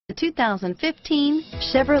The 2015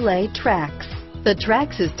 Chevrolet Trax. The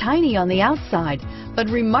Trax is tiny on the outside, but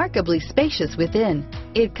remarkably spacious within.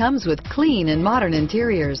 It comes with clean and modern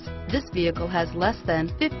interiors. This vehicle has less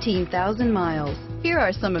than 15,000 miles. Here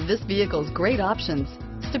are some of this vehicle's great options: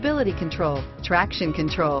 stability control, traction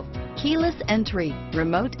control, keyless entry,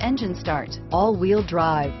 remote engine start, all-wheel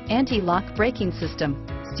drive, anti-lock braking system,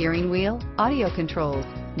 steering wheel audio controls,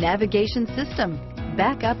 navigation system,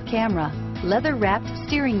 backup camera, leather-wrapped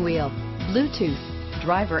steering wheel, Bluetooth,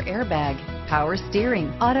 driver airbag, power steering,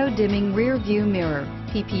 auto-dimming rear view mirror,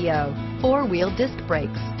 PPO, four-wheel disc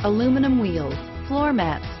brakes, aluminum wheels, floor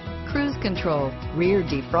mats, cruise control, rear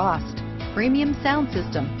defrost, premium sound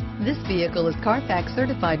system. This vehicle is Carfax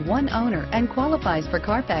certified one owner and qualifies for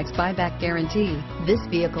Carfax buyback guarantee. This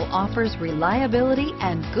vehicle offers reliability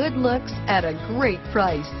and good looks at a great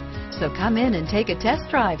price. So come in and take a test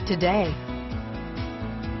drive today.